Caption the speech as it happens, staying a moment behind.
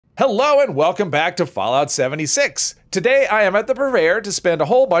Hello and welcome back to Fallout 76. Today I am at the Purveyor to spend a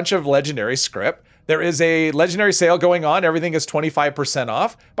whole bunch of legendary scrip. There is a legendary sale going on, everything is 25%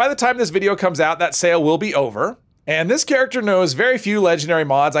 off. By the time this video comes out, that sale will be over. And this character knows very few legendary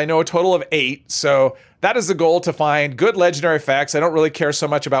mods. I know a total of 8, so that is the goal, to find good legendary effects. I don't really care so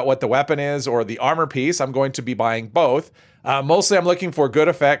much about what the weapon is or the armor piece. I'm going to be buying both. Mostly I'm looking for good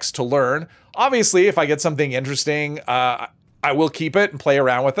effects to learn. Obviously, if I get something interesting, I will keep it and play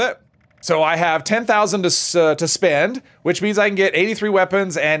around with it. So I have 10,000 to spend, which means I can get 83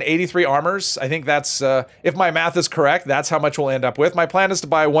 weapons and 83 armors. I think that's, if my math is correct, that's how much we'll end up with. My plan is to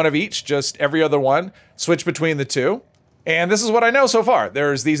buy one of each, just every other one, switch between the two. And this is what I know so far.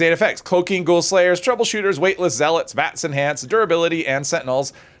 There's these 8 effects: Cloaking, Ghoul Slayers, Troubleshooters, Weightless, Zealots, VATS Enhance, Durability, and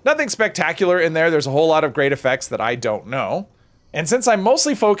Sentinels. Nothing spectacular in there. There's a whole lot of great effects that I don't know. And since I'm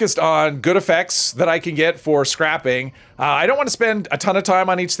mostly focused on good effects that I can get for scrapping, I don't want to spend a ton of time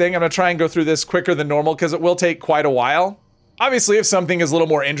on each thing. I'm going to try and go through this quicker than normal because it will take quite a while. Obviously, if something is a little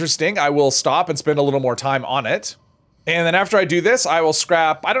more interesting, I will stop and spend a little more time on it. And then after I do this, I will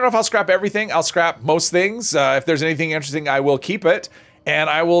scrap, I don't know if I'll scrap everything, I'll scrap most things. If there's anything interesting, I will keep it. And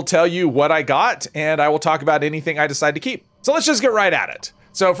I will tell you what I got, and I will talk about anything I decide to keep. So let's just get right at it.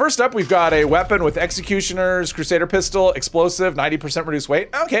 So first up, we've got a weapon with Executioners, Crusader Pistol, Explosive, 90% reduced weight.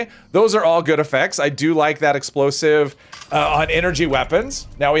 Okay, those are all good effects. I do like that explosive on energy weapons.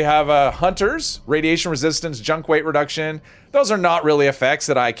 Now we have Hunters, Radiation Resistance, Junk Weight Reduction. Those are not really effects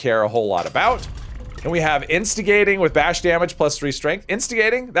that I care a whole lot about. And we have Instigating with Bash Damage plus 3 Strength.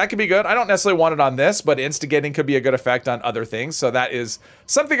 Instigating, that could be good. I don't necessarily want it on this, but Instigating could be a good effect on other things. So that is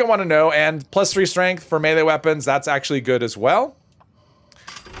something I want to know. And plus 3 Strength for melee weapons, that's actually good as well.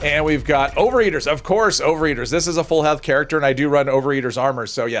 And we've got Overeaters, of course, Overeaters. This is a full health character, and I do run Overeaters armor.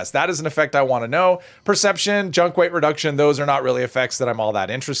 So yes, that is an effect I want to know. Perception, Junk Weight Reduction, those are not really effects that I'm all that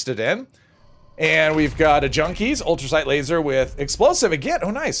interested in. And we've got a Junkies, Ultrasight Laser with Explosive again.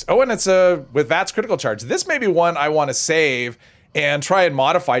 Oh, nice. Oh, and it's with VATS Critical Charge. This may be one I want to save and try and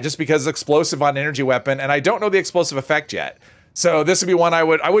modify just because it's explosive on energy weapon, and I don't know the explosive effect yet. So this would be one I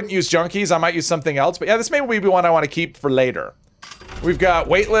wouldn't use Junkies. I might use something else, but yeah, this may be one I want to keep for later. We've got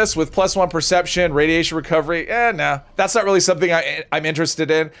Weightless with +1 Perception, Radiation Recovery. No, that's not really something I'm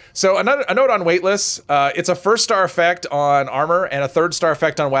interested in. So a note on Weightless, it's a 1st-star effect on armor and a 3rd-star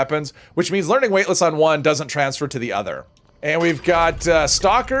effect on weapons, which means learning Weightless on one doesn't transfer to the other. And we've got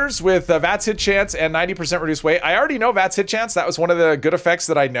Stalkers with VATS Hit Chance and 90% reduced weight. I already know VATS Hit Chance. That was one of the good effects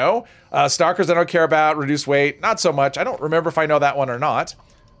that I know. Stalkers I don't care about. Reduced weight, not so much. I don't remember if I know that one or not.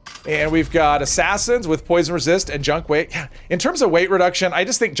 And we've got Assassins with Poison Resist and Junk Weight. In terms of weight reduction, I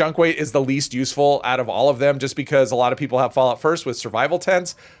just think Junk Weight is the least useful out of all of them, just because a lot of people have Fallout First with survival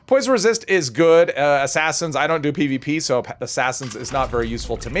tents. Poison Resist is good. Assassins, I don't do PvP, so Assassins is not very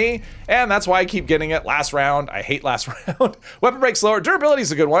useful to me. And that's why I keep getting it. Last round, I hate last round. Weapon Break Slower. Durability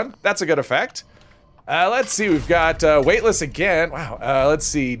is a good one. That's a good effect. Let's see, we've got Weightless again. Wow, let's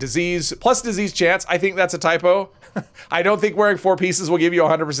see, Disease, plus Disease Chance. I think that's a typo. I don't think wearing 4 pieces will give you a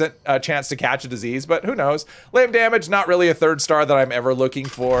 100% chance to catch a disease, but who knows. Limb Damage, not really a 3rd star that I'm ever looking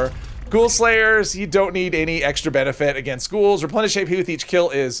for. Ghoul Slayers, you don't need any extra benefit against ghouls. Replenish AP with each kill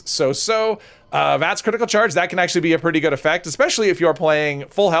is so-so. VATS Critical Charge, that can actually be a pretty good effect, especially if you're playing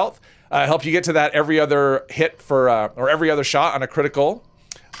full health. Help you get to that every other hit for, or every other shot on a critical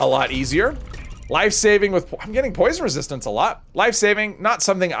a lot easier. Life Saving with, I'm getting Poison Resistance a lot. Life Saving, not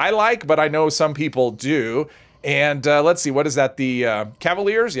something I like, but I know some people do. And let's see, what is that? The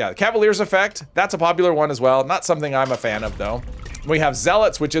Cavaliers? Yeah, the Cavaliers effect. That's a popular one as well. Not something I'm a fan of, though. We have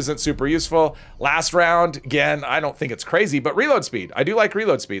Zealots, which isn't super useful. Last round, again, I don't think it's crazy, but Reload Speed. I do like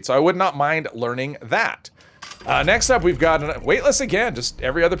Reload Speed, so I would not mind learning that. Next up, we've got Weightless again. Just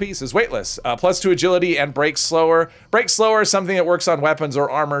every other piece is Weightless. +2 Agility and Break Slower. Break Slower is something that works on weapons or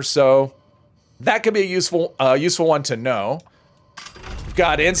armor, so that could be a useful one to know. We've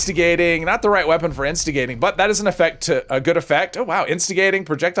got Instigating, not the right weapon for Instigating, but that is an effect, a good effect. Oh wow, Instigating,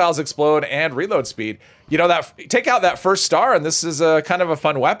 Projectiles Explode, and Reload Speed. You know, that take out that 1st star, and this is a kind of a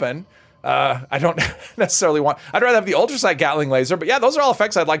fun weapon. I don't necessarily want, I'd rather have the Ultrasight Gatling Laser, but yeah, those are all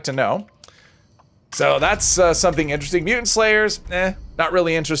effects I'd like to know. So that's something interesting. Mutant Slayers, not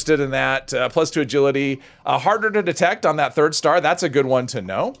really interested in that. +2 Agility, harder to detect on that 3rd star. That's a good one to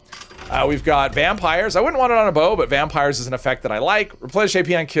know. We've got Vampires. I wouldn't want it on a bow, but Vampires is an effect that I like. Replenish AP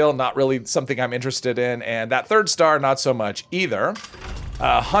on kill, not really something I'm interested in. And that 3rd star, not so much either.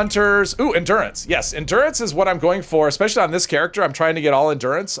 Hunters, ooh, Endurance. Yes, Endurance is what I'm going for, especially on this character. I'm trying to get all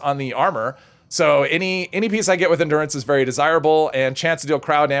Endurance on the armor. So any piece I get with Endurance is very desirable, and chance to deal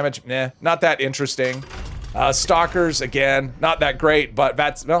crowd damage, not that interesting. Stalkers, again, not that great, but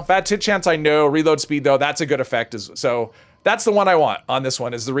Fat Hit Chance I know. Reload speed, though, that's a good effect. So that's the one I want on this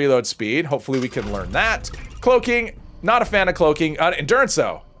one, is the reload speed. Hopefully we can learn that. Cloaking, not a fan of cloaking. Endurance,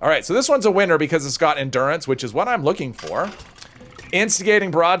 though. All right, so this one's a winner because it's got endurance, which is what I'm looking for.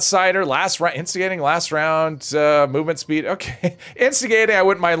 Instigating Broadsider, instigating last round, movement speed, okay. Instigating, I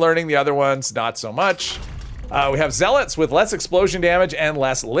wouldn't mind learning. The other ones, not so much. We have Zealots with less explosion damage and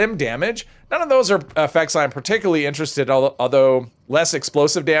less limb damage. None of those are effects I'm particularly interested in, although less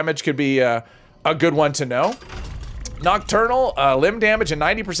explosive damage could be a good one to know. Nocturnal, limb damage and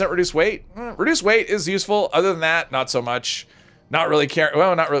 90% reduced weight. Reduced weight is useful. Other than that, not so much. Not really care.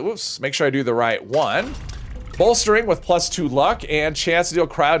 Well, not really. Whoops. Make sure I do the right one. Bolstering with +2 luck and chance to deal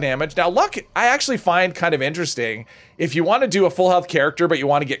cryo damage. Now, luck I actually find kind of interesting. If you want to do a full health character, but you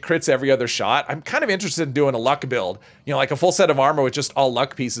want to get crits every other shot, I'm kind of interested in doing a luck build. You know, like a full set of armor with just all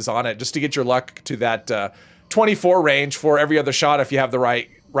luck pieces on it, just to get your luck to that 24 range for every other shot if you have the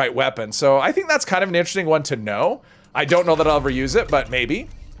right weapon. So I think that's kind of an interesting one to know. I don't know that I'll ever use it, but maybe.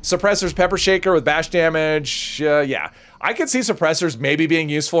 Suppressors, Pepper Shaker with bash damage. Yeah, I could see suppressors maybe being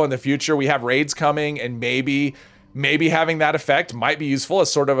useful in the future. We have raids coming, and maybe having that effect might be useful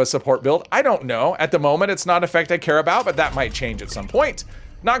as sort of a support build. I don't know. At the moment, it's not an effect I care about, but that might change at some point.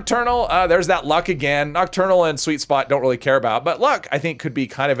 Nocturnal, there's that luck again. Nocturnal and Sweet Spot don't really care about, but luck I think could be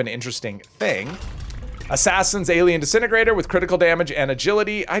kind of an interesting thing. Assassin's Alien Disintegrator with critical damage and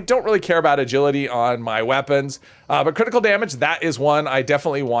agility. I don't really care about agility on my weapons, but critical damage, that is one I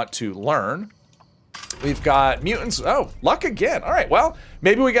definitely want to learn. We've got mutants. Oh, luck again. All right, well,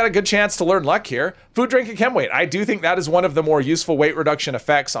 maybe we got a good chance to learn luck here. Food, drink, and chem weight. I do think that is one of the more useful weight reduction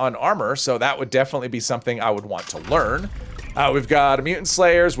effects on armor, so that would definitely be something I would want to learn. We've got Mutant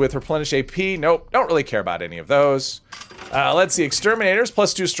Slayers with Replenish AP. Nope, don't really care about any of those. Let's see, Exterminators,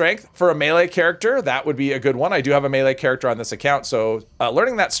 +2 strength for a melee character. That would be a good one. I do have a melee character on this account, so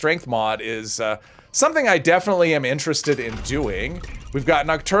learning that strength mod is something I definitely am interested in doing. We've got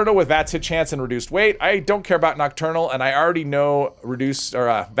Nocturnal with VATS hit chance and reduced weight. I don't care about Nocturnal, and I already know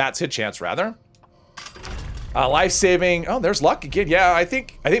VATS hit chance, rather. Life-saving, oh, there's luck again. Yeah, I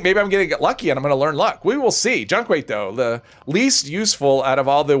think maybe I'm gonna get lucky and I'm gonna learn luck. We will see. Junk weight, though, the least useful out of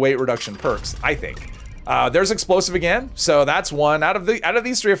all the weight reduction perks, I think. There's explosive again, so that's one. Out of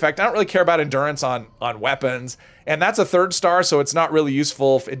these three effects, I don't really care about endurance on weapons, and that's a 3rd star, so it's not really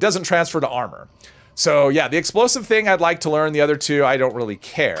useful. It doesn't transfer to armor. So yeah, the explosive thing I'd like to learn. The other two, I don't really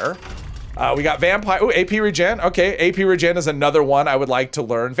care. We got Vampire, oh, AP Regen. Okay, AP Regen is another one I would like to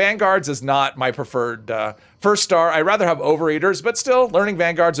learn. Vanguards is not my preferred 1st star. I'd rather have Overeaters, but still, learning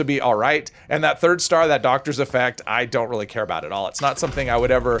Vanguards would be all right. And that 3rd star, that Doctor's Effect, I don't really care about at all. It's not something I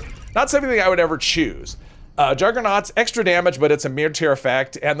would ever choose. Juggernauts, extra damage, but it's a mid-tier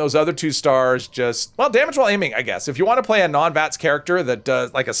effect. And those other 2 stars just, well, damage while aiming, I guess. If you want to play a non-VATS character that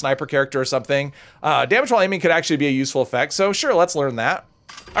does, like a sniper character or something, damage while aiming could actually be a useful effect. So sure, let's learn that.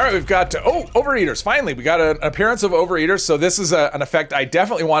 All right, we've got, oh, Overeaters. Finally, we got an appearance of Overeaters. So this is an effect I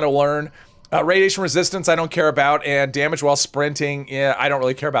definitely want to learn. Radiation resistance, I don't care about. And damage while sprinting, yeah, I don't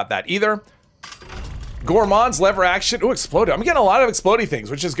really care about that either. Gourmand's lever action. Ooh, exploded. I'm getting a lot of explodey things,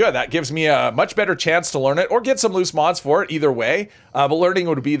 which is good. That gives me a much better chance to learn it or get some loose mods for it, either way. But learning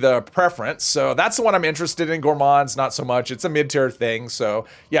would be the preference. So that's the one I'm interested in. Gourmand's not so much. It's a mid-tier thing. So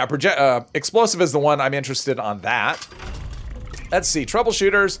yeah, explosive is the one I'm interested on that. Let's see,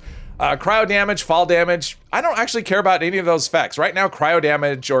 troubleshooters, cryo damage, fall damage. I don't actually care about any of those effects. Right now, cryo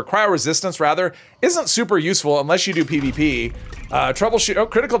damage, or cryo resistance rather, isn't super useful unless you do PvP. Troubleshoot, oh,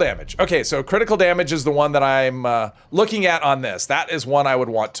 critical damage. Okay, so critical damage is the one that I'm looking at on this. That is one I would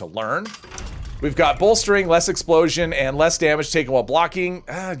want to learn. We've got bolstering, less explosion, and less damage taken while blocking.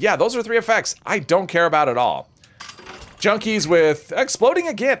 Yeah, those are 3 effects I don't care about at all. Junkies with exploding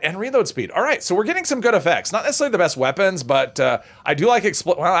again and reload speed. All right, so we're getting some good effects. Not necessarily the best weapons, but I do like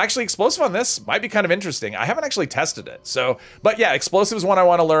well, actually explosive on this might be kind of interesting. I haven't actually tested it. So, but yeah, explosive is one I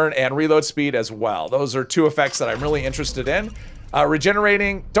want to learn, and reload speed as well. Those are 2 effects that I'm really interested in.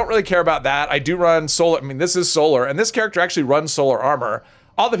 Regenerating, don't really care about that. I do run solar. I mean, this is solar, and this character actually runs solar armor.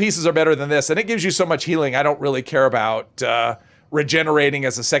 All the pieces are better than this, and it gives you so much healing. I don't really care about regenerating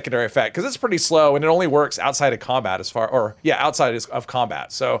as a secondary effect because it's pretty slow and it only works outside of combat outside of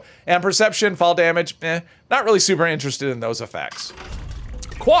combat. So, and perception, fall damage, not really super interested in those effects.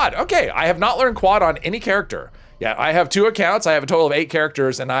 Quad, okay, I have not learned quad on any character. Yeah, I have 2 accounts, I have a total of 8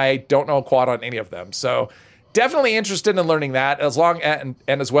 characters, and I don't know quad on any of them. So definitely interested in learning that, and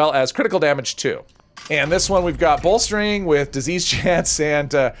as well as critical damage too. And this one we've got bolstering with disease chance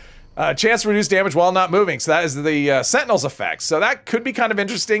and chance to reduce damage while not moving. So that is the Sentinel's effect. So that could be kind of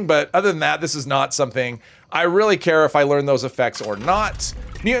interesting, but other than that, this is not something I really care if I learn those effects or not.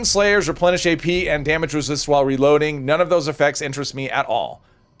 Mutant Slayers replenish AP and damage resist while reloading. None of those effects interest me at all.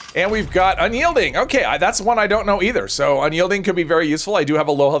 And we've got Unyielding. Okay, that's one I don't know either. So Unyielding could be very useful. I do have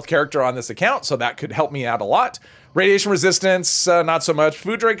a low health character on this account, so that could help me out a lot. Radiation Resistance, not so much.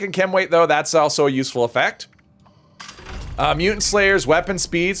 Food Drink and Chem Weight, though, that's also a useful effect. Mutant Slayers, Weapon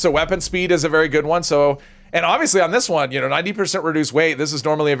Speed. So Weapon Speed is a very good one. So, and obviously on this one, you know, 90% reduced weight. This is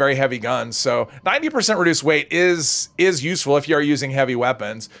normally a very heavy gun. So 90% reduced weight is useful if you're using heavy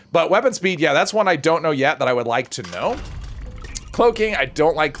weapons. But Weapon Speed, yeah, that's one I don't know yet that I would like to know. Cloaking, I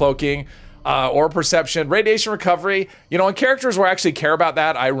don't like Cloaking. Or Perception. Radiation Recovery, you know, on characters where I actually care about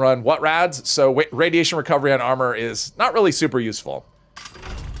that, I run What Rads, so Radiation Recovery on armor is not really super useful.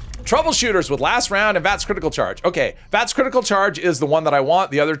 Troubleshooters with Last Round and VATS Critical Charge. Okay, VATS Critical Charge is the one that I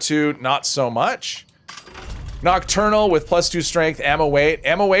want, the other two, not so much. Nocturnal with +2 strength, ammo weight.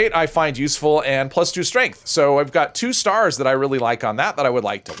 Ammo weight I find useful and +2 strength. So I've got 2 stars that I really like on that I would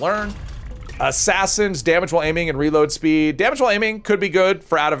like to learn. Assassins, damage while aiming and reload speed. Damage while aiming could be good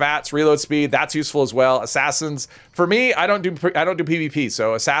for out of VATS. Reload speed, that's useful as well. Assassins, for me, I don't do PvP,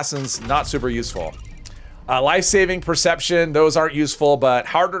 so Assassins not super useful. Life-saving, Perception, those aren't useful, but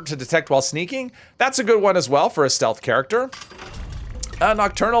harder to detect while sneaking. That's a good one as well for a stealth character.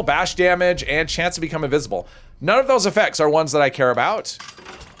 Nocturnal, bash damage, and chance to become invisible. None of those effects are ones that I care about.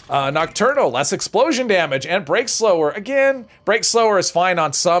 Nocturnal, less explosion damage, and break slower. Again, break slower is fine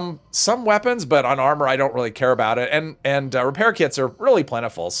on some weapons, but on armor I don't really care about it. And repair kits are really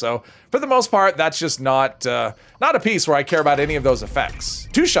plentiful. So for the most part, that's just not a piece where I care about any of those effects.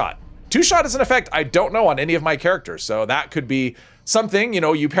 Two-shot. Two-shot is an effect I don't know on any of my characters, so that could be something, you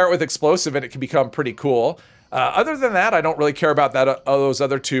know, you pair it with explosive and it can become pretty cool. Other than that, I don't really care about those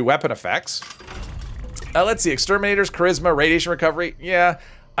other 2 weapon effects. Let's see, Exterminators, Charisma, Radiation Recovery. Yeah.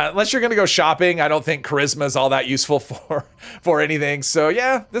 Unless you're gonna go shopping, I don't think Charisma is all that useful for anything. So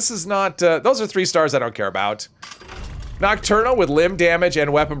yeah, this is not, those are 3 stars I don't care about. Nocturnal with limb damage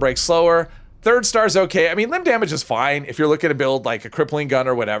and weapon break slower. 3rd star's okay. I mean, limb damage is fine if you're looking to build like a crippling gun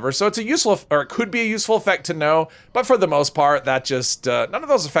or whatever. So it's a useful, or it could be a useful effect to know, but for the most part, that just, none of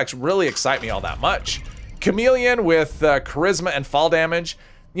those effects really excite me all that much. Chameleon with charisma and fall damage.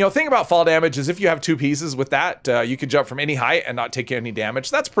 You know, the thing about fall damage is if you have 2 pieces with that, you can jump from any height and not take any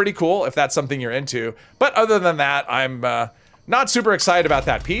damage. That's pretty cool if that's something you're into. But other than that, I'm not super excited about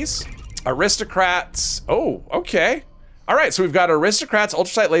that piece. Aristocrats. Oh, okay. All right, so we've got Aristocrats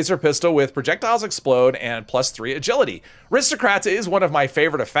Ultrasight Laser Pistol with projectiles explode and +3 agility. Aristocrats is one of my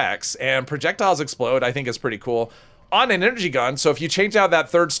favorite effects, and projectiles explode I think is pretty cool on an energy gun. So if you change out that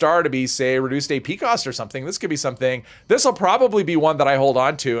 3rd star to be, say, reduced AP cost or something, this could be something. This will probably be one that I hold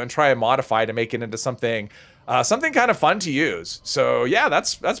on to and try and modify to make it into something kind of fun to use. So yeah,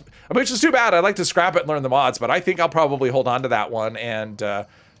 that's which is too bad. I'd like to scrap it and learn the mods, but I think I'll probably hold on to that one and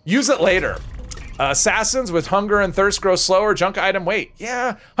use it later. Assassins with hunger and thirst grow slower, junk item weight.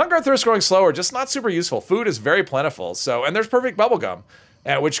 Yeah, hunger and thirst growing slower, just not super useful. Food is very plentiful, so, and there's perfect bubblegum,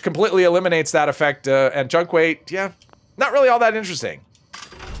 which completely eliminates that effect, and junk weight, yeah, not really all that interesting.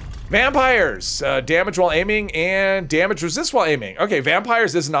 Vampires, damage while aiming and damage resist while aiming. Okay,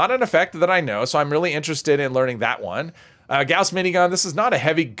 vampires is not an effect that I know, so I'm really interested in learning that one. Gauss minigun, this is not a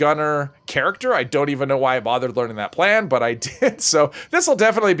heavy gunner character. I don't even know why I bothered learning that plan, but I did. So this will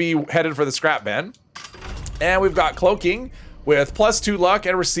definitely be headed for the scrap bin. And we've got cloaking with +2 luck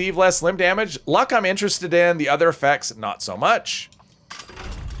and receive less limb damage. Luck I'm interested in, the other effects, not so much.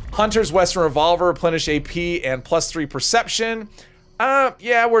 Hunter's Western Revolver, replenish AP and +3 perception.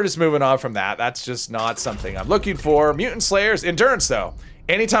 Yeah, we're just moving on from that. That's just not something I'm looking for. Mutant Slayers, endurance though.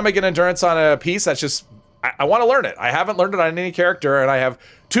 Anytime I get endurance on a piece, that's just, I want to learn it. I haven't learned it on any character, and I have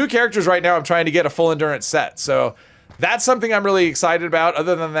 2 characters right now I'm trying to get a full endurance set. So that's something I'm really excited about.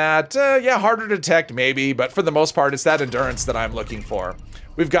 Other than that, yeah, harder to detect maybe, but for the most part, it's that endurance that I'm looking for.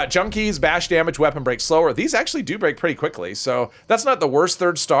 We've got Junkies, bash damage, weapon break slower. These actually do break pretty quickly, so that's not the worst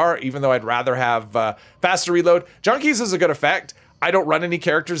 3rd star, even though I'd rather have faster reload. Junkies is a good effect. I don't run any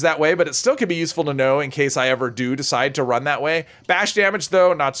characters that way, but it still can be useful to know in case I ever do decide to run that way. Bash damage,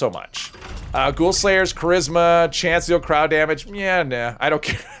 though, not so much. Ghoul Slayers, Charisma, Chance to deal crowd damage. Yeah, nah, I don't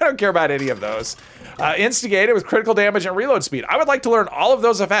care. I don't care about any of those. Instigated with critical damage and reload speed. I would like to learn all of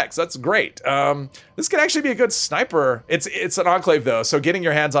those effects. That's great. This could actually be a good sniper. It's an enclave though, so getting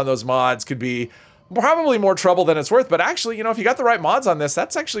your hands on those mods could be probably more trouble than it's worth. But actually, you know, if you got the right mods on this,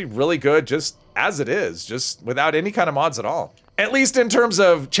 that's actually really good just as it is, just without any kind of mods at all. At least in terms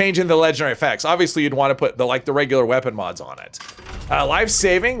of changing the legendary effects. Obviously, you'd want to put the regular weapon mods on it. Life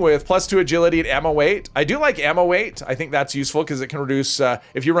saving with +2 agility and ammo weight. I do like ammo weight. I think that's useful because it can reduce,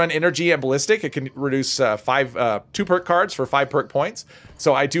 if you run energy and ballistic, it can reduce 2 perk cards for 5 perk points.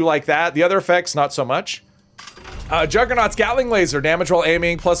 So I do like that. The other effects, not so much. Juggernaut's Gatling Laser, damage while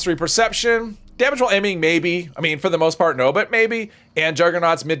aiming, +3 perception. Damage while aiming, maybe. I mean, for the most part, no, but maybe. And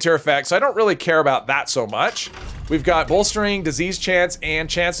Juggernaut's mid-tier effect, so I don't really care about that so much. We've got bolstering, disease chance, and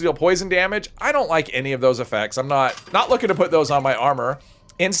chance to deal poison damage. I don't like any of those effects. I'm not looking to put those on my armor.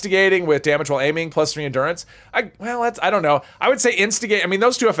 Instigating with damage while aiming, +3 endurance. I don't know. I would say instigate. I mean,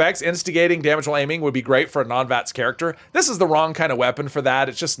 those two effects, instigating, damage while aiming, would be great for a non-VATS character. This is the wrong kind of weapon for that.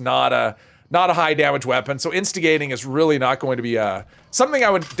 It's just not a high damage weapon. So instigating is really not going to be something I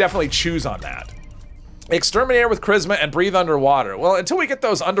would definitely choose on that. Exterminator with charisma and breathe underwater. Well, until we get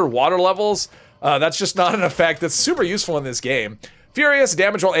those underwater levels, that's just not an effect that's super useful in this game. Furious,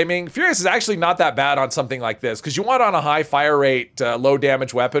 damage while aiming. Furious is actually not that bad on something like this because you want on a high fire rate, low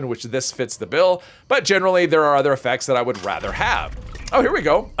damage weapon, which this fits the bill. But generally, there are other effects that I would rather have. Oh, here we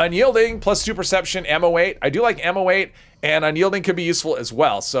go. Unyielding, +2 perception, ammo weight. I do like ammo weight, and unyielding could be useful as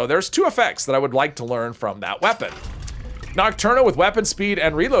well. So there's 2 effects that I would like to learn from that weapon. Nocturno with weapon speed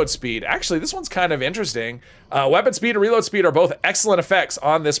and reload speed. Actually, this one's kind of interesting. Weapon speed and reload speed are both excellent effects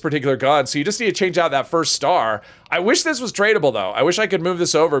on this particular gun, so you just need to change out that first star. I wish this was tradable, though. I wish I could move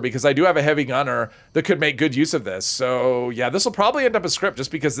this over because I do have a heavy gunner that could make good use of this. So yeah, this will probably end up a script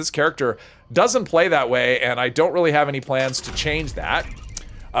just because this character doesn't play that way, and I don't really have any plans to change that.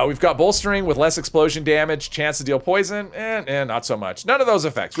 We've got bolstering with less explosion damage, chance to deal poison, and not so much. None of those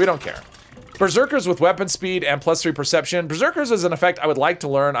effects, we don't care. Berserkers with weapon speed and +3 perception. Berserkers is an effect I would like to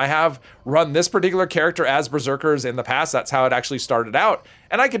learn. I have run this particular character as Berserkers in the past. That's how it actually started out.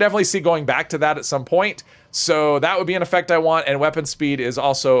 And I could definitely see going back to that at some point. So that would be an effect I want, and weapon speed is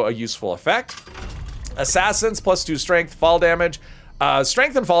also a useful effect. Assassins, +2 strength, fall damage.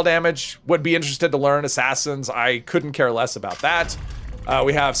 Strength and fall damage, would be interested to learn. Assassins, I couldn't care less about that.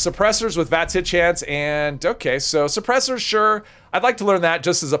 We have suppressors with VATS hit chance, and okay, so suppressors, sure. I'd like to learn that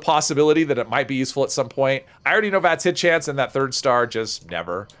just as a possibility that it might be useful at some point. I already know VATS hit chance, and that 3rd star, just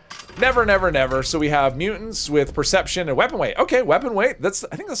never. Never, never, never. So we have mutants with perception and weapon weight. Okay, weapon weight,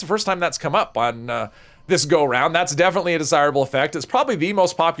 I think that's the first time that's come up on this go-round. That's definitely a desirable effect. It's probably the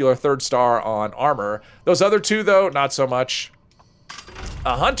most popular 3rd star on armor. Those other 2, though, not so much.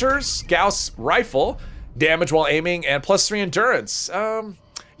 Hunters, Gauss rifle, damage while aiming, and +3 endurance.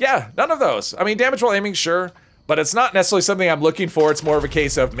 Yeah, none of those. I mean, damage while aiming, sure, but it's not necessarily something I'm looking for. It's more of a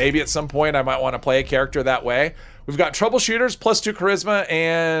case of maybe at some point I might want to play a character that way. We've got troubleshooters, +2 charisma,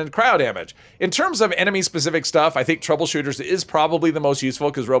 and cryo damage. In terms of enemy-specific stuff, I think troubleshooters is probably the most useful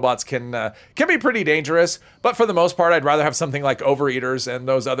because robots can be pretty dangerous. But for the most part, I'd rather have something like overeaters, and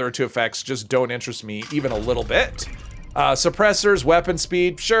those other 2 effects just don't interest me even a little bit. Suppressors, weapon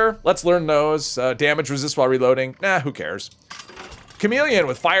speed, sure, let's learn those. Damage resist while reloading, nah, who cares? Chameleon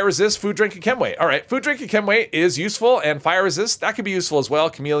with fire resist, food, drink, and chem weight. All right, food, drink, and chem weight is useful, and fire resist, that could be useful as well.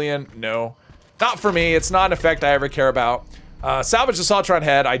 Chameleon, no. Not for me, it's not an effect I ever care about. Salvage Assaultron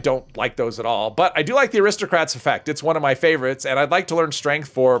Head, I don't like those at all, but I do like the Aristocrat's effect. It's one of my favorites, and I'd like to learn strength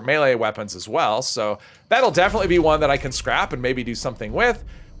for melee weapons as well, so that'll definitely be one that I can scrap and maybe do something with.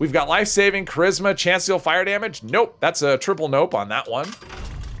 We've got life-saving, charisma, chance to deal fire damage. Nope, that's a triple nope on that one.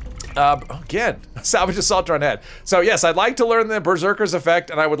 Again, Salvage Assaultron Head. So yes, I'd like to learn the Berserker's effect,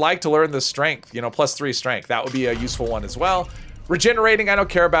 and I would like to learn the strength, you know, +3 strength. That would be a useful one as well. Regenerating, I don't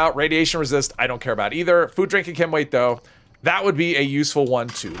care about. Radiation resist, I don't care about either. Food, drink, and chem weight, though, that would be a useful one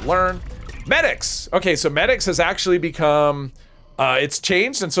to learn. Medics. Okay, so Medics has actually become... it's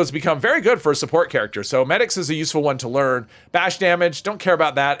changed, and so it's become very good for a support character. So Medics is a useful one to learn. Bash damage, don't care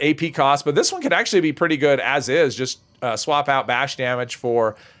about that. AP cost, but this one could actually be pretty good as is. Just swap out bash damage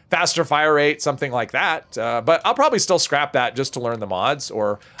for faster fire rate, something like that. But I'll probably still scrap that just to learn the mods,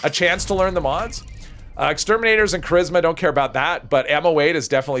 or a chance to learn the mods. Exterminators and charisma, don't care about that, but ammo weight is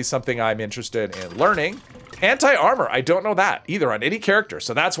definitely something I'm interested in learning. Anti-armor, I don't know that either on any character,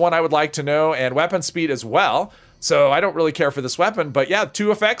 so that's one I would like to know, and weapon speed as well. So I don't really care for this weapon, but yeah, 2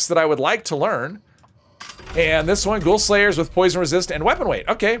 effects that I would like to learn. And this one, Ghoul Slayers with poison resist and weapon weight.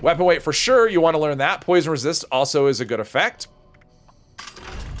 Okay, weapon weight for sure, you want to learn that. Poison resist also is a good effect.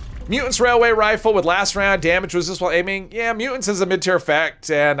 Mutants Railway Rifle with last round, damage resist while aiming. Yeah, Mutants is a mid-tier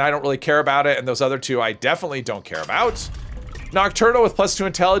effect, and I don't really care about it, and those other 2 I definitely don't care about. Nocturno with +2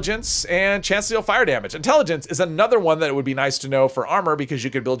 intelligence and chance to deal fire damage. Intelligence is another one that would be nice to know for armor because you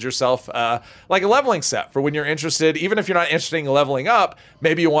could build yourself like a leveling set for when you're interested. Even if you're not interested in leveling up,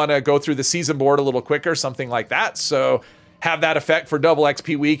 maybe you want to go through the season board a little quicker, something like that. So have that effect for double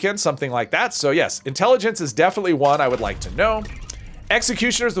XP weekend, something like that. So yes, intelligence is definitely one I would like to know.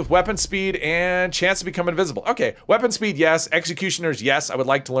 Executioners with weapon speed and chance to become invisible. Okay, weapon speed, yes. Executioners, yes. I would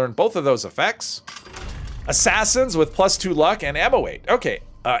like to learn both of those effects. Assassins with +2 luck and ammo weight. Okay,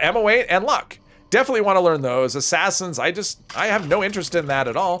 ammo weight and luck. Definitely want to learn those. Assassins, I have no interest in that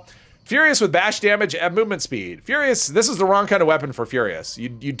at all. Furious with bash damage and movement speed. Furious, this is the wrong kind of weapon for Furious. You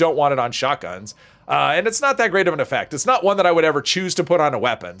don't want it on shotguns. And it's not that great of an effect. It's not one that I would ever choose to put on a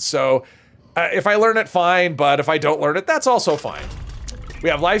weapon. So if I learn it, fine. But if I don't learn it, that's also fine. We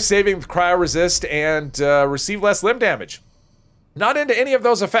have life-saving with cryo resist and receive less limb damage. Not into any of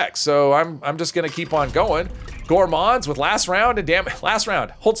those effects, so I'm just gonna keep on going. Gourmands with last round and last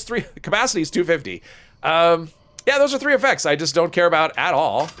round holds 3 capacity is 250. Yeah, those are 3 effects I just don't care about at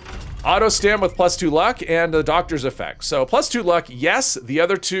all. Auto stim with +2 luck and the doctor's effect. So +2 luck, yes. The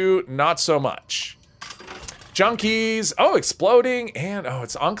other 2, not so much. Junkies, oh, exploding, and oh,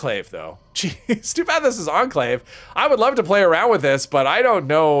 it's Enclave though. Jeez, too bad this is Enclave. I would love to play around with this, but I don't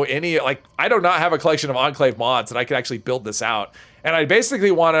know any, like, I do not have a collection of Enclave mods that I could actually build this out. And I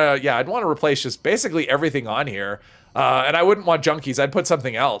basically want to, yeah, I'd want to replace just basically everything on here. And I wouldn't want Junkies, I'd put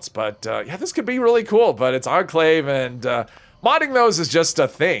something else. But yeah, this could be really cool, but it's Enclave, and modding those is just a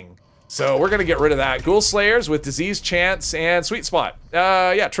thing. So we're gonna get rid of that. Ghoul Slayers with Disease Chance and Sweet Spot.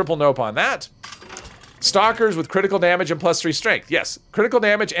 Yeah, triple nope on that. Stalkers with critical damage and +3 strength. Yes, critical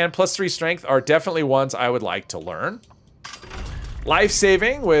damage and +3 strength are definitely ones I would like to learn. Life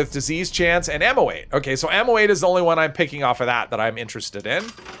saving with disease chance and ammo weight. Okay, so ammo weight is the only one I'm picking off of that I'm interested in.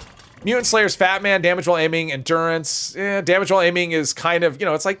 Mutant Slayer's Fat Man, damage while aiming, endurance. Damage while aiming is kind of, you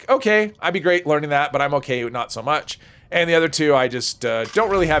know, it's like, okay, I'd be great learning that, but I'm okay, not so much. And the other 2 I just don't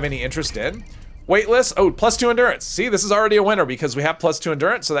really have any interest in. Weightless, oh, +2 endurance. See, this is already a winner because we have +2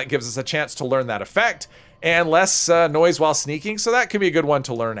 endurance, so that gives us a chance to learn that effect. And less noise while sneaking, so that can be a good one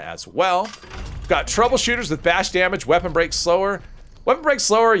to learn as well. Got troubleshooters with bash damage, weapon break slower. Weapon break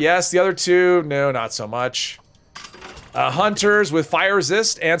slower, yes. The other 2, no, not so much. Hunters with fire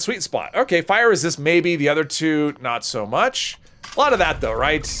resist and sweet spot. Okay, fire resist maybe, the other 2, not so much. A lot of that though,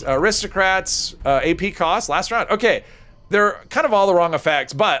 right? Aristocrats, AP cost, last round. Okay. They're kind of all the wrong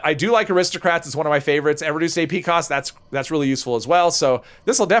effects, but I do like Aristocrats. It's one of my favorites. And reduced AP cost, that's really useful as well. So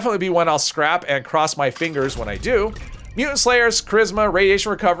this will definitely be one I'll scrap and cross my fingers when I do. Mutant Slayers, Charisma, Radiation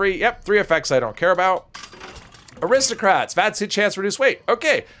Recovery. Yep, 3 effects I don't care about. Aristocrats, VATS hit chance, reduce weight.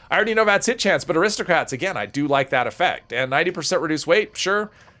 Okay, I already know VATS hit chance, but Aristocrats, again, I do like that effect. And 90% reduce weight,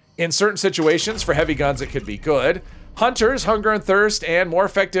 sure. In certain situations, for heavy guns, it could be good. Hunters, Hunger and Thirst, and more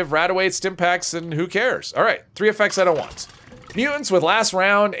effective Radaway, Stimpaks, and who cares? All right, 3 effects I don't want. Mutants with last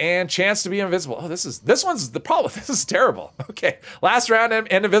round and chance to be invisible. Oh, this one's the problem. This is terrible. Okay, last round and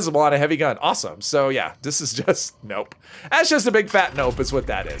invisible on a heavy gun. Awesome. So yeah, this is just nope. That's just a big fat nope is what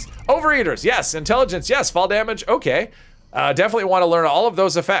that is. Overeaters, yes. Intelligence, yes. Fall damage, okay. Definitely want to learn all of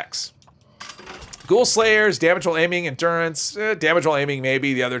those effects. Ghoul Slayers, damage while aiming, endurance, damage while aiming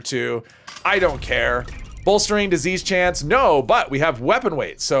maybe, the other 2, I don't care. Bolstering disease chance, no, but we have weapon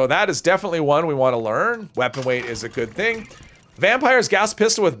weight, so that is definitely one we want to learn. Weapon weight is a good thing. Vampire's gas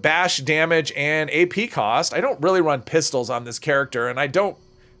pistol with bash damage and AP cost. I don't really run pistols on this character, and I don't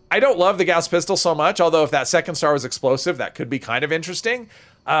love the gas pistol so much, although if that 2nd star was explosive, that could be kind of interesting.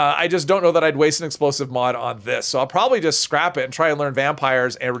 I just don't know that I'd waste an explosive mod on this, so I'll probably just scrap it and try and learn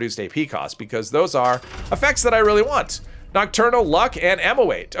vampires and reduced AP cost, because those are effects that I really want. Nocturnal, luck, and ammo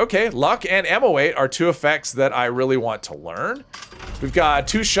weight. Okay, luck and ammo weight are 2 effects that I really want to learn. We've got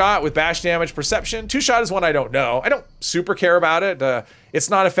 2-shot with bash damage, perception. 2-shot is one I don't know. I don't super care about it. It's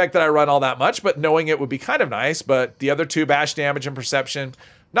not an effect that I run all that much, but knowing it would be kind of nice. But the other 2, bash damage and perception,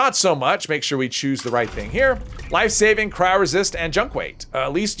 not so much. Make sure we choose the right thing here. Life-saving, cryo resist, and junk weight.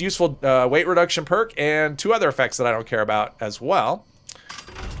 Least useful weight reduction perk, and 2 other effects that I don't care about as well.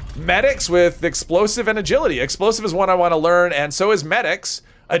 Medics with explosive and agility. Explosive is one I want to learn, and so is medics.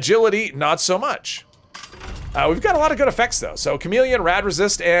 Agility, not so much. We've got a lot of good effects though. So chameleon, rad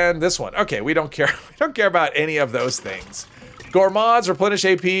resist, and this one. Okay, we don't care. We don't care about any of those things. Gourmands, replenish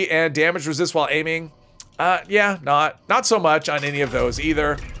AP, and damage resist while aiming. Yeah, not so much on any of those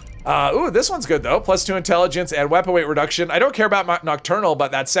either. Ooh, this one's good though. +2 intelligence and weapon weight reduction. I don't care about nocturnal,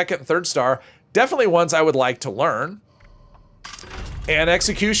 but that 2nd and 3rd star, definitely ones I would like to learn. And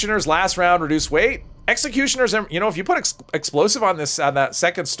executioners, last round, reduce weight. Executioners, you know, if you put explosive on that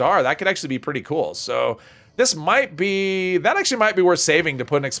 2nd star, that could actually be pretty cool. So this might be, that actually might be worth saving to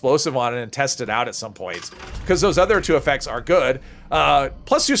put an explosive on it and test it out at some point, because those other 2 effects are good.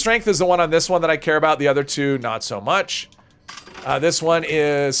 +2 strength is the one on this one that I care about. The other 2, not so much. This one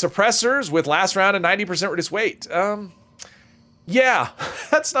is suppressors with last round and 90% reduced weight. Yeah,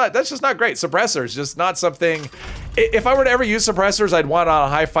 that's just not great. Suppressors, just not something. If I were to ever use suppressors, I'd want on a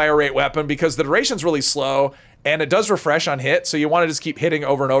high fire rate weapon because the duration's really slow and it does refresh on hit, so you want to just keep hitting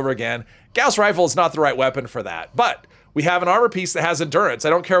over and over again. Gauss rifle is not the right weapon for that, but we have an armor piece that has endurance. I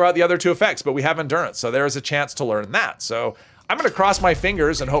don't care about the other two effects, but we have endurance, so there is a chance to learn that. So I'm going to cross my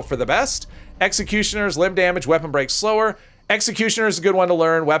fingers and hope for the best. Executioners, limb damage, weapon breaks slower. Executioner is a good one to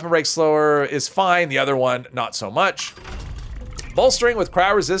learn. Weapon breaks slower is fine. The other one, not so much. Bolstering with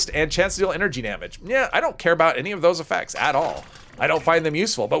cryo resist and chance to deal energy damage. Yeah, I don't care about any of those effects at all. I don't find them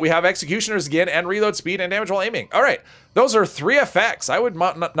useful, but we have executioners again and reload speed and damage while aiming. All right, those are 3 effects. I would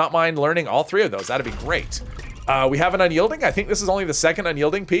not mind learning all 3 of those. That'd be great. We have an unyielding. I think this is only the second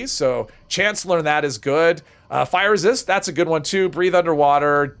unyielding piece, so chance to learn that is good. Fire resist, that's a good one too. Breathe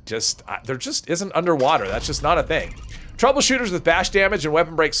underwater, there just isn't underwater. That's just not a thing. Troubleshooters with bash damage and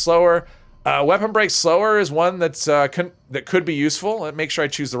weapon breaks slower. Weapon breaks slower is one that's that could be useful. Let me make sure I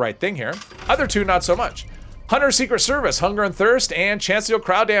choose the right thing here. Other 2, not so much. Hunter Secret Service, Hunger and Thirst, and chance to deal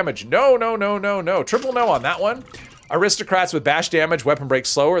crowd damage. No, no, no, no, no. Triple no on that one. Aristocrats with bash damage, weapon breaks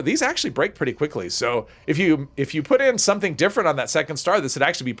slower. These actually break pretty quickly. So if you put in something different on that second star, this would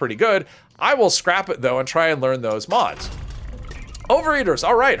actually be pretty good. I will scrap it though and try and learn those mods. Overeaters,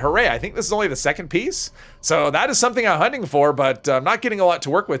 all right, hooray. I think this is only the second piece. So that is something I'm hunting for, but I'm not getting a lot to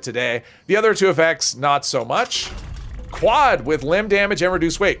work with today. The other 2 effects, not so much. Quad with limb damage and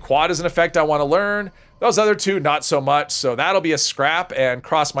reduced weight. Quad is an effect I want to learn. Those other 2, not so much. So that'll be a scrap and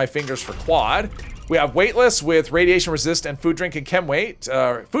cross my fingers for quad. We have weightless with radiation resist and food, drink, and chem weight.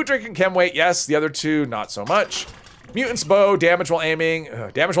 Food, drink, and chem weight, yes. The other 2, not so much. Mutant's bow, damage while aiming.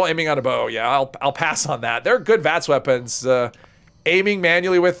 Damage while aiming on a bow. Yeah, I'll pass on that. They're good VATS weapons. Aiming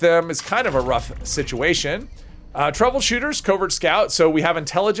manually with them is kind of a rough situation. Troubleshooters, covert scout. So we have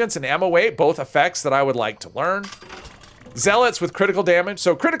intelligence and ammo weight, both effects that I would like to learn. Zealots with critical damage.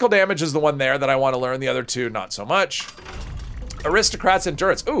 So critical damage is the one there that I want to learn. The other 2, not so much. Aristocrats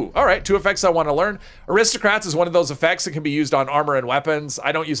endurance. Ooh, all right, 2 effects I want to learn. Aristocrats is one of those effects that can be used on armor and weapons.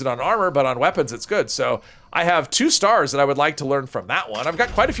 I don't use it on armor, but on weapons it's good. So I have 2 stars that I would like to learn from that one. I've got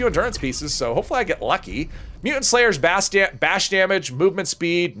quite a few endurance pieces, so hopefully I get lucky. Mutant Slayer's bash damage, movement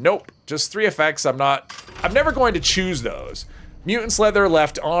speed. Nope, just 3 effects. I'm never going to choose those. Mutant's leather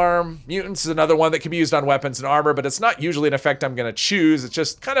left arm. Mutants is another one that can be used on weapons and armor, but it's not usually an effect I'm going to choose. It's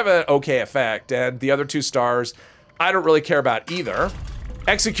just kind of an okay effect. And the other 2 stars, I don't really care about either.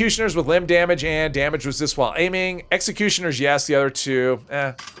 Executioners with limb damage and damage resist while aiming. Executioners, yes. The other 2,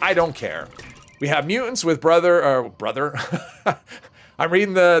 I don't care. We have mutants with brother. I'm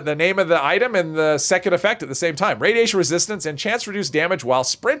reading the name of the item and the second effect at the same time. Radiation resistance and chance to reduce damage while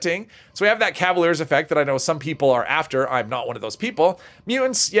sprinting. So we have that Cavalier's effect that I know some people are after. I'm not one of those people.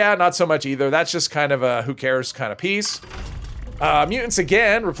 Mutants, yeah, not so much either. That's just kind of a who cares kind of piece. Mutants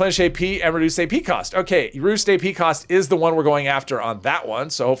again, replenish AP and reduce AP cost. Okay, reduced AP cost is the one we're going after on that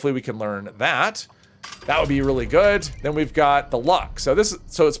one. So hopefully we can learn that. That would be really good. Then we've got the luck. So it's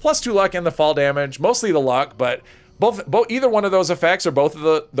 +2 luck and the fall damage, mostly the luck, but either one of those effects or both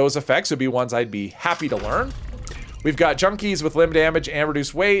of those effects would be ones I'd be happy to learn. We've got junkies with limb damage and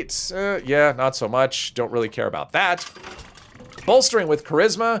reduced weight. Yeah, not so much. Don't really care about that. Bolstering with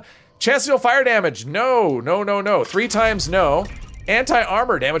charisma. Chance to deal fire damage. No, no, no, no. 3 times no.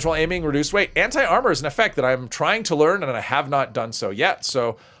 Anti-armor, damage while aiming, reduced weight. Anti-armor is an effect that I'm trying to learn and I have not done so yet.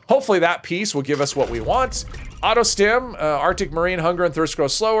 So hopefully that piece will give us what we want. Auto stim, Arctic Marine, hunger and thirst grow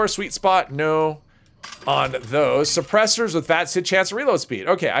slower. Sweet spot, no. On those. Suppressors with VATS hit chance and reload speed.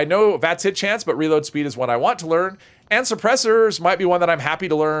 Okay, I know VATS hit chance, but reload speed is what I want to learn. And suppressors might be one that I'm happy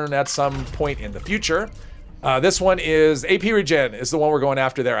to learn at some point in the future. This one is AP regen is the one we're going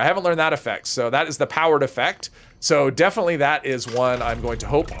after there. I haven't learned that effect, so that is the powered effect. So definitely that is one I'm going to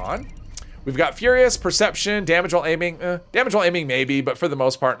hope on. We've got Furious, Perception, damage while aiming. Damage while aiming maybe, but for the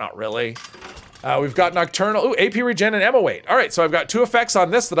most part, not really. We've got Nocturnal, ooh, AP regen and ammo weight. All right, so I've got 2 effects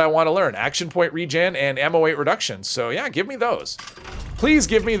on this that I want to learn. Action point regen and ammo weight reduction. So yeah, give me those. Please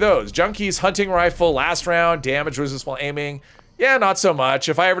give me those. Junkies, hunting rifle, last round, damage resist while aiming. Yeah, not so much.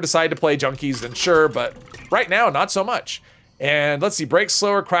 If I ever decide to play junkies, then sure, but right now, not so much. And let's see, break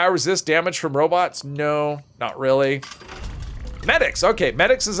slower, cryo resist, damage from robots. No, not really. Medics, okay,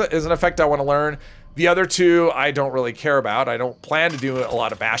 medics is an effect I want to learn. The other 2, I don't really care about. I don't plan to do a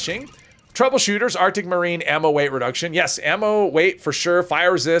lot of bashing. Troubleshooters, Arctic Marine, ammo weight reduction. Yes, ammo weight for sure.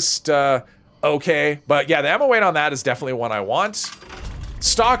 Fire resist, okay. But yeah, the ammo weight on that is definitely one I want.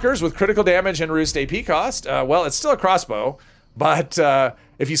 Stalkers with critical damage and reduced AP cost. Well, it's still a crossbow, but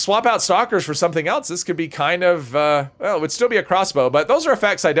if you swap out Stalkers for something else, this could be kind of, well, it would still be a crossbow, but those are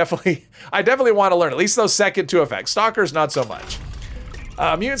effects I definitely want to learn. At least those second 2 effects. Stalkers, not so much.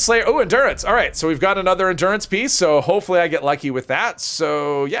 Mutant Slayer, oh, Endurance. All right, so we've got another Endurance piece, so hopefully I get lucky with that.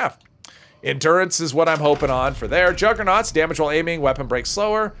 So yeah, Endurance is what I'm hoping on for there. Juggernauts, damage while aiming, weapon breaks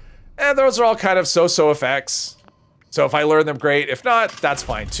slower. And those are all kind of so-so effects. So if I learn them, great. If not, that's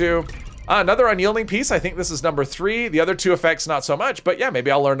fine too. Another Unyielding piece, I think this is number 3. The other 2 effects, not so much, but yeah, maybe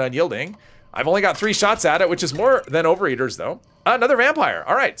I'll learn Unyielding. I've only got 3 shots at it, which is more than Overeaters though. Another Vampire,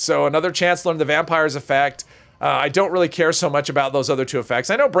 all right, so another chance to learn the Vampire's effect. I don't really care so much about those other 2 effects.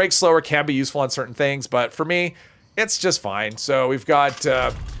 I know Break Slower can be useful on certain things, but for me, it's just fine. So we've got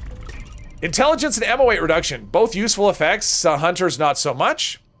Intelligence and ammo weight reduction, both useful effects. Hunter's not so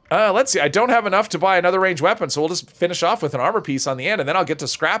much. Let's see, I don't have enough to buy another ranged weapon, so we'll just finish off with an armor piece on the end, and then I'll get to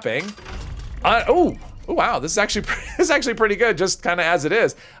scrapping. Oh, wow, this is actually pretty good, just kind of as it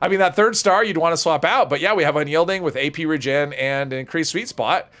is. I mean, that 3rd star you'd want to swap out, but yeah, we have Unyielding with AP regen and increased sweet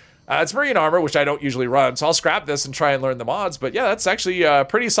spot. It's Marine Armor, which I don't usually run, so I'll scrap this and try and learn the mods. But yeah, that's actually a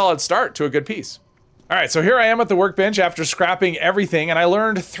pretty solid start to a good piece. All right, so here I am at the workbench after scrapping everything, and I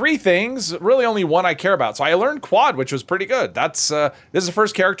learned 3 things, really only 1 I care about. So I learned Quad, which was pretty good. That's this is the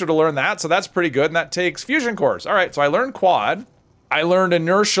first character to learn that, so that's pretty good, and that takes Fusion Cores. All right, so I learned Quad. I learned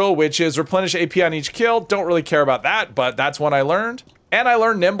Inertial, which is replenish AP on each kill. Don't really care about that, but that's one I learned. And I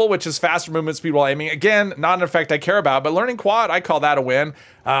learned Nimble, which is faster movement speed while aiming. Again, not an effect I care about, but learning Quad, I call that a win.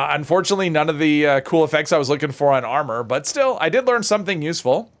 Unfortunately, none of the cool effects I was looking for on armor, but still, I did learn something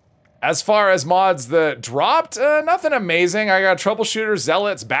useful. As far as mods that dropped, nothing amazing. I got Troubleshooters,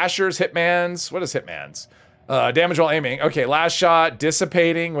 Zealots, Bashers, Hitmans. What is Hitmans? Damage while aiming. Okay, Last Shot,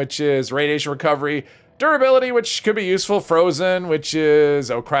 Dissipating, which is Radiation Recovery. Durability, which could be useful. Frozen, which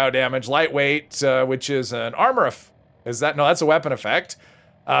is, cryo damage. Lightweight, which is an armor Is that? No, that's a weapon effect.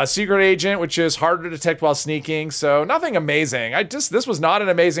 Secret Agent, which is harder to detect while sneaking. So nothing amazing. This was not an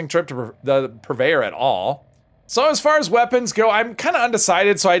amazing trip to the Purveyor at all. So as far as weapons go, I'm kind of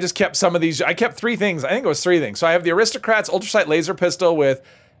undecided. So I just kept some of these. I kept 3 things. I think it was 3 things. So I have the Aristocrats Ultrasight Laser Pistol with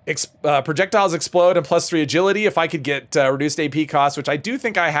projectiles explode and +3 agility. If I could get reduced AP cost, which I do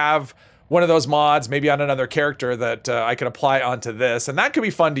think I have one of those mods, maybe on another character that I could apply onto this. And that could be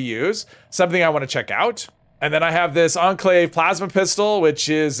fun to use. Something I want to check out. And then I have this Enclave Plasma Pistol, which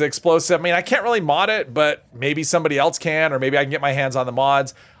is explosive. I mean, I can't really mod it, but maybe somebody else can, or maybe I can get my hands on the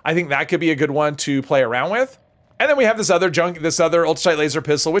mods. I think that could be a good one to play around with. And then we have this other Ultrasight Laser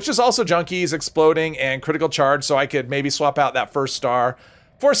Pistol, which is also junkies, exploding, and critical charge, so I could maybe swap out that 1st star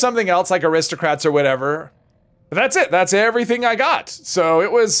for something else like Aristocrats or whatever. But that's it. That's everything I got. So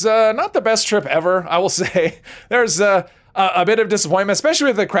it was not the best trip ever, I will say. There's a bit of disappointment, especially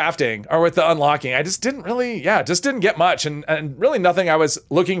with the crafting or with the unlocking. I just didn't really, just didn't get much and really nothing I was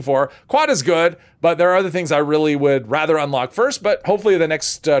looking for. Quad is good, but there are other things I really would rather unlock first, but hopefully the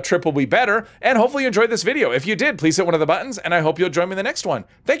next trip will be better. And hopefully you enjoyed this video. If you did, please hit one of the buttons and I hope you'll join me in the next one.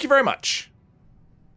 Thank you very much.